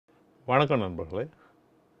வணக்கம் நண்பர்களே,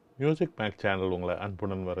 music make channel உங்களை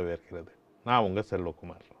அன்புடன் வரவேற்கிறது. நான் உங்கள்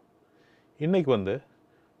செல்வகுமார். இன்றைக்கி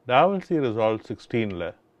டாவின்சி ரிசால்வ் 16ல்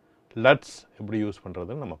லட்ஸ் எப்படி யூஸ்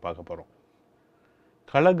பண்ணுறதுன்னு நம்ம பார்க்க போகிறோம்.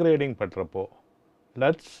 கலர் கிரேடிங் பண்ணுறப்போ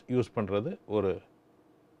லட்ஸ் யூஸ் பண்ணுறது ஒரு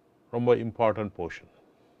ரொம்ப இம்பார்ட்டண்ட் போர்ஷன்.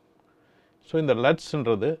 ஸோ இந்த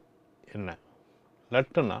லட்ஸ்ன்றது என்ன?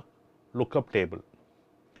 லட்டுன்னா லுக்கப் டேபிள்.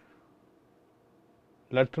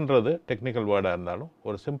 லட்டுன்றது டெக்னிக்கல் வேர்டாக இருந்தாலும்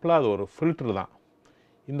ஒரு சிம்பிளாக அது ஒரு ஃபில்ட்ரு தான்.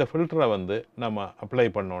 இந்த ஃபில்டரை நம்ம அப்ளை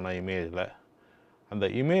பண்ணோன்னா இமேஜில் அந்த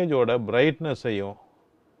இமேஜோட பிரைட்னஸையும்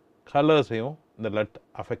கலர்ஸையும் இந்த லட்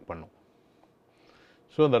அஃபெக்ட் பண்ணும்.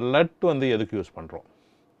 ஸோ இந்த லட் எதுக்கு யூஸ் பண்ணுறோம்?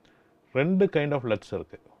 ரெண்டு கைண்ட் ஆஃப் லட்ஸ்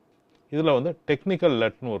இருக்குது. இதில் டெக்னிக்கல்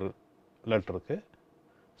லட்னு ஒரு லட் இருக்குது,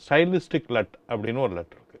 ஸ்டைலிஸ்டிக் லட் அப்படின்னு ஒரு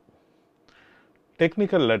லட் இருக்குது.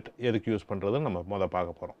 டெக்னிக்கல் லட் எதுக்கு யூஸ் பண்ணுறதுன்னு நம்ம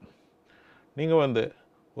பார்க்க போகிறோம். நீங்கள்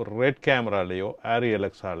ஒரு ரெட் கேமராலேயோ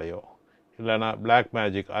ஆரியலெக்ஸாலேயோ இல்லைனா பிளாக்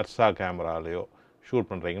மேஜிக் அர்சா கேமராலேயோ ஷூட்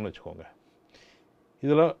பண்ணுறீங்கன்னு வச்சுக்கோங்க.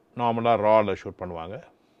 இதில் நார்மலாக ராவில் ஷூட் பண்ணுவாங்க.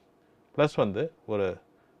 ப்ளஸ் ஒரு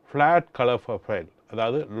ஃப்ளாட் கலர் ப்ரொஃபைல்,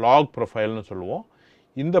 அதாவது லாக் ப்ரொஃபைல்னு சொல்லுவோம்.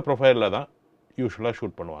 இந்த ப்ரொஃபைலில் தான் யூஸ்வலாக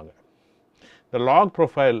ஷூட் பண்ணுவாங்க. இந்த லாக்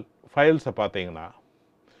ஃபைல்ஸை பார்த்தீங்கன்னா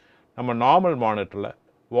நம்ம நார்மல் மானிட்டரில்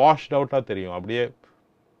வாஷ்ட் அவுட்டாக தெரியும், அப்படியே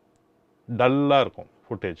டல்லாக இருக்கும்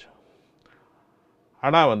ஃபுட்டேஜ்.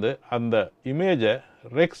 ஆனால் அந்த இமேஜை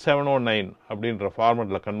ரெக் 709 அப்படின்ற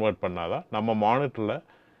ஃபார்மெட்டில் கன்வெர்ட் பண்ணால் தான் நம்ம மானிட்டரில்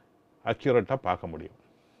அக்யூரேட்டாக பார்க்க முடியும்.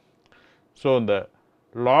 ஸோ இந்த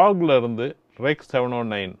லாகில் இருந்து ரெக்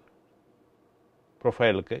 709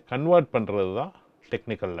 ப்ரொஃபைலுக்கு கன்வெர்ட் பண்ணுறது தான்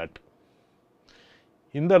டெக்னிக்கல் லட்.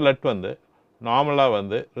 இந்த லட்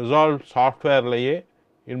நார்மலாக ரிசால்வ் சாஃப்ட்வேர்லேயே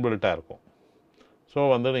இன்பில்ட்டாக இருக்கும். ஸோ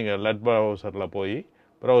நீங்கள் லட் ப்ரௌசரில் போய்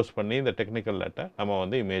ப்ரௌஸ் பண்ணி இந்த டெக்னிக்கல் லட்டை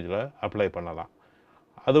நம்ம இமேஜில் அப்ளை பண்ணலாம்.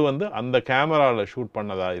 அது அந்த கேமராவில் ஷூட்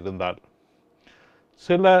பண்ணதாக இருந்தால்,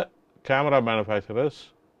 சில கேமரா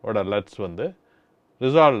மேனுஃபேக்சரர்ஸோட லட்ஸ்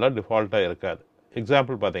ரிசால்வில் டிஃபால்ட்டாக இருக்காது.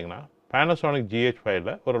 எக்ஸாம்பிள் பார்த்தீங்கன்னா பேனசோனிக்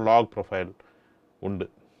GH5ல் ஒரு லாக் ப்ரொஃபைல் உண்டு.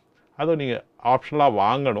 அதை நீங்கள் ஆப்ஷனலாக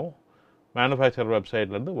வாங்கணும். மேனுஃபேக்சரர்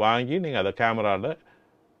வெப்சைட்லேருந்து வாங்கி நீங்கள் அதை கேமராவில்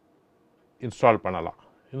இன்ஸ்டால் பண்ணலாம்.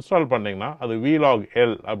 இன்ஸ்டால் பண்ணிங்கன்னா அது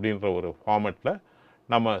VLOG-L அப்படின்ற ஒரு ஃபார்மெட்டில்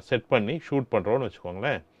நம்ம செட் பண்ணி ஷூட் பண்ணுறோன்னு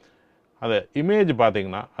வச்சுக்கோங்களேன். அந்த இமேஜ்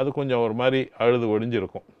பார்த்திங்கன்னா அது கொஞ்சம் ஒரு மாதிரி அழுது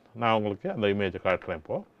ஒடிஞ்சிருக்கும். நான் உங்களுக்கு அந்த இமேஜை காட்டுறேன்.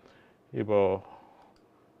 இப்போது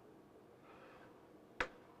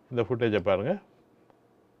இந்த ஃபுட்டேஜை பாருங்கள்.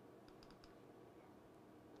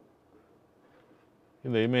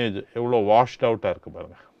 இந்த இமேஜ் எவ்வளோ வாஷ்ட் அவுட்டாக இருக்குது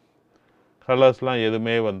பாருங்கள். கலர்ஸ்லாம்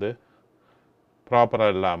எதுவுமே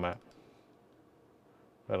ப்ராப்பராக இல்லாமல்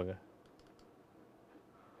பாருங்கள்.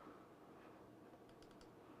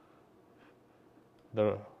 இந்த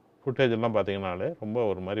ஃபுட்டேஜ் எல்லாம் பார்த்தீங்கன்னாலே ரொம்ப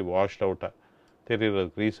ஒரு மாதிரி வாஷ்ட் அவுட்டாக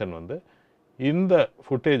தெரிகிறதுக்கு ரீசன் இந்த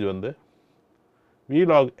ஃபுட்டேஜ்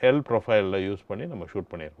VLOG-L ப்ரொஃபைலில் யூஸ் பண்ணி நம்ம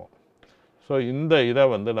ஷூட் பண்ணியிருக்கோம். ஸோ இந்த இதை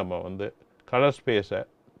நம்ம கலர் ஸ்பேஸை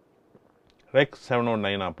ரெக்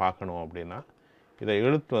 709 பார்க்கணும் அப்படின்னா இதை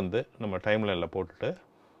இழுத்து நம்ம டைம்லைனில் போட்டுட்டு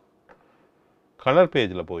கலர்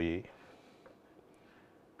பேஜில் போய்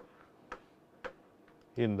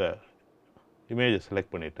இந்த இமேஜை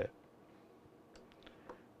செலக்ட் பண்ணிவிட்டு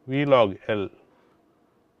VLOG-L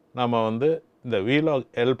நம்ம இந்த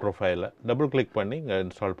VLOG-L ப்ரொஃபைலை டபுள் கிளிக் பண்ணி இங்கே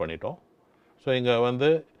இன்ஸ்டால் பண்ணிட்டோம். ஸோ இங்கே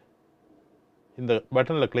இந்த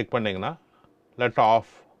பட்டனில் கிளிக் பண்ணிங்கன்னா லட்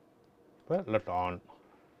ஆஃப், இப்போ லட் ஆன்.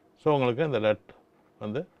 ஸோ உங்களுக்கு இந்த லட்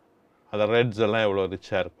அந்த ரெட்ஸ் எல்லாம் எவ்வளோ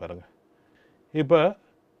ரிச்சாக இருக்கு பாருங்கள். இப்போ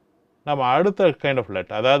நம்ம அடுத்த கைண்ட் ஆஃப்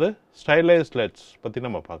லட், அதாவது ஸ்டைலைஸ்ட் லட்ஸ் பற்றி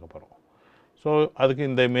நம்ம பார்க்க போகிறோம். ஸோ அதுக்கு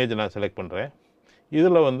இந்த இமேஜ் நான் செலக்ட் பண்ணுறேன்.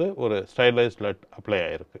 இதில் ஒரு ஸ்டைலைஸ்ட் லட் அப்ளை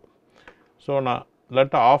ஆகிருக்கு. ஸோ நான்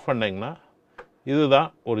லட்டை ஆஃப் பண்ணிங்கன்னா இதுதான்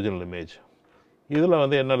ஒரிஜினல் இமேஜ். இதில்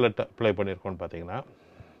என்ன லட் அப்ளை பண்ணியிருக்கோன்னு பார்த்தீங்கன்னா,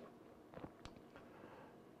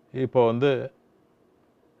 இப்போ இந்த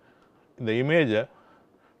இமேஜை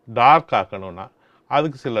டார்க் ஆக்கணும்னா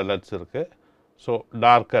அதுக்கு சில லட்ஸ் இருக்குது. ஸோ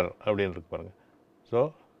டார்க்கர் அப்படின்னு இருக்கு பாருங்கள். ஸோ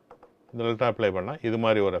இந்த லட்டை அப்ளை பண்ணால் இது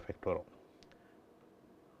மாதிரி ஒரு எஃபெக்ட் வரும்.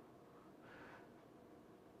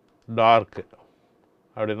 டார்க்கு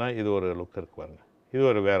அப்படின்னா இது ஒரு லுக் இருக்கு பாருங்கள்.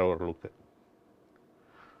 இது வேறு ஒரு லுக்கு.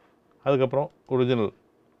 அதுக்கப்புறம்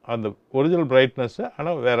அந்த ஒரிஜினல் பிரைட்னஸ்ஸு,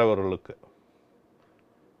 ஆனால் வேறு ஒரு லுக்கு.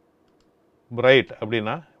 பிரைட்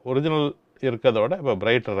அப்படின்னா ஒரிஜினல் இருக்கிறதோட இப்போ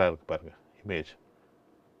பிரைட்டராக இருக்குது பாருங்கள் இமேஜ்.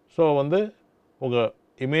 ஸோ உங்கள்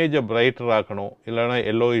இமேஜை பிரைட்டர் ஆக்கணும், இல்லைன்னா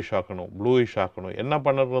எல்லோயிஷ் ஆக்கணும், ப்ளூயிஷ் ஆக்கணும், என்ன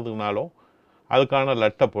பண்ணுறதுனாலும் அதுக்கான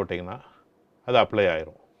லட்டை போட்டிங்கன்னா அது அப்ளை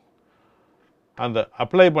ஆயிரும். அந்த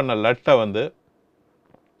அப்ளை பண்ண லட்டை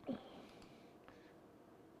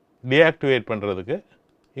டீஆக்டிவேட் பண்ணுறதுக்கு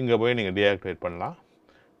இங்கே போய் நீங்கள் டீஆக்டிவேட் பண்ணலாம்.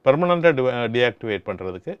 பெர்மனண்ட்டாக டீஆக்டிவேட்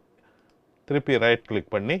பண்ணுறதுக்கு திருப்பி ரைட்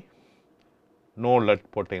கிளிக் பண்ணி நோ லட்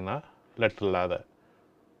போட்டிங்கன்னா லட் இல்லாத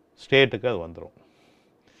ஸ்டேட்டுக்கு அது வந்துடும்.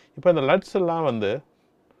 இப்போ இந்த லட்ஸ் எல்லாம் வந்து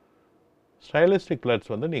ஸ்டைலிஸ்டிக்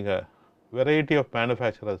லட்ஸ் வந்து நீங்கள் வெரைட்டி ஆஃப்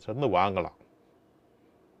மேனுஃபேக்சரர்ஸ் வந்து வாங்கலாம்.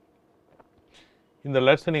 இந்த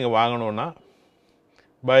லட்ஸை நீங்கள் வாங்கணுன்னா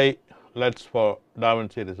பை லட்ஸ் ஃபார்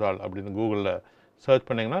டாவின்சி ரிசால்வ் அப்படின்னு கூகுளில் சர்ச்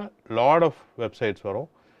பண்ணிங்கன்னா லாட் ஆஃப் வெப்சைட்ஸ் வரும்.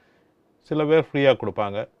 சில பேர் ஃப்ரீயாக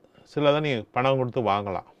கொடுப்பாங்க, சில தான் நீங்கள் பணம் கொடுத்து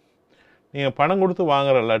வாங்கலாம். நீங்கள் பணம் கொடுத்து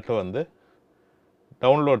வாங்குகிற லட்டு வந்து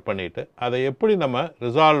டவுன்லோட் பண்ணிவிட்டு அதை எப்படி நம்ம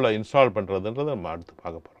ரிசால்வில் இன்ஸ்டால் பண்ணுறதுன்றதை நம்ம அடுத்து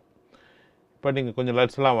பார்க்க போகிறோம். இப்போ நீங்கள் கொஞ்சம்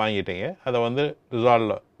லட்ஸ்லாம் வாங்கிட்டீங்க, அதை வந்து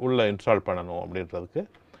ரிசால்வில் உள்ளே இன்ஸ்டால் பண்ணணும் அப்படின்றதுக்கு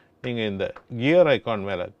நீங்கள் இந்த கியர் ஐக்கான்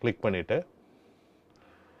மேலே கிளிக் பண்ணிவிட்டு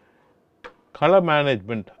கலர்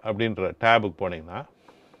மேனேஜ்மெண்ட் அப்படின்ற டேபுக்கு போனீங்கன்னா,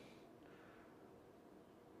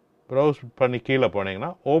 ப்ரௌஸ் பண்ணி கீழே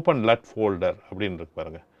போனீங்கன்னா ஓப்பன் லட் ஃபோல்டர் அப்படின்னு இருக்கு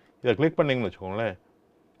பாருங்கள். இதை கிளிக் பண்ணிங்கன்னு வச்சுக்கோங்களேன்,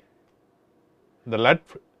 இந்த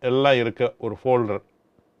லட் எல்லாம் இருக்க ஒரு ஃபோல்டர்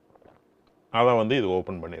அதை வந்து இது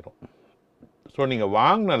ஓப்பன் பண்ணிடும். ஸோ நீங்கள்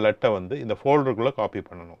வாங்கின லட்டை வந்து இந்த ஃபோல்டருக்குள்ளே காப்பி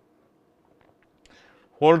பண்ணணும்.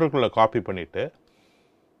 ஃபோல்டருக்குள்ளே காப்பி பண்ணிவிட்டு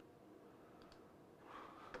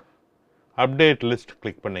அப்டேட் லிஸ்ட்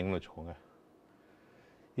கிளிக் பண்ணிங்கன்னு வச்சுக்கோங்க,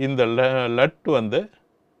 இந்த லட் வந்து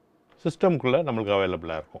சிஸ்டம்குள்ளே நம்மளுக்கு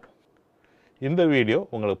அவைலபிளாக இருக்கும். இந்த வீடியோ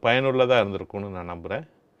உங்களுக்கு பயனுள்ளதாக இருந்திருக்கும்னு நான் நம்புகிறேன்.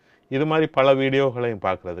 இது மாதிரி பல வீடியோக்களையும்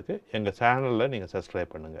பார்க்குறதுக்கு எங்கள் சேனலில் நீங்கள்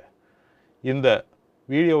சப்ஸ்கிரைப் பண்ணுங்கள். இந்த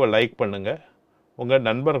வீடியோவை லைக் பண்ணுங்கள், உங்கள்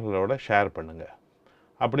நண்பர்களோட ஷேர் பண்ணுங்கள்.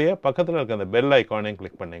 அப்படியே பக்கத்தில் இருக்க அந்த பெல் ஐக்கானையும்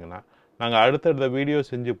கிளிக் பண்ணிங்கன்னா நாங்கள் அடுத்தடுத்த வீடியோ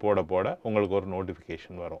செஞ்சு போட உங்களுக்கு ஒரு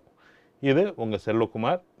நோட்டிஃபிகேஷன் வரும். இது உங்கள்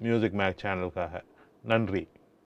செல்வகுமார் மியூசிக் மேக் சேனலுக்காக. நன்றி.